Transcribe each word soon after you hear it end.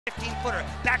15-footer,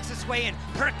 backs his way in.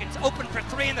 Perkins open for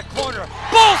three in the corner.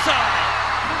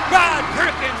 Bullseye! Rod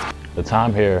Perkins! The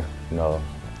time here,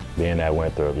 being at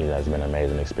Winthrop, has been an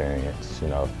amazing experience.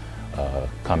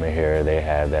 Coming here, they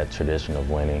have that tradition of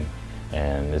winning,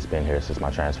 and it's been here since my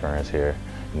transference here.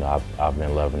 I've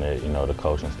been loving it. The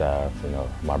coaching staff,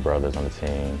 my brothers on the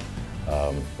team.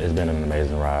 It's been an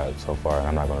amazing ride so far, and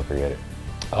I'm not going to forget it.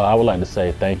 I would like to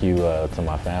say thank you to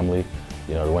my family,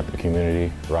 the Winthrop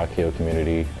community, Rock Hill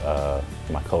community,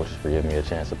 my coaches for giving me a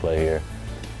chance to play here,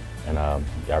 and I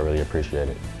really appreciate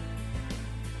it.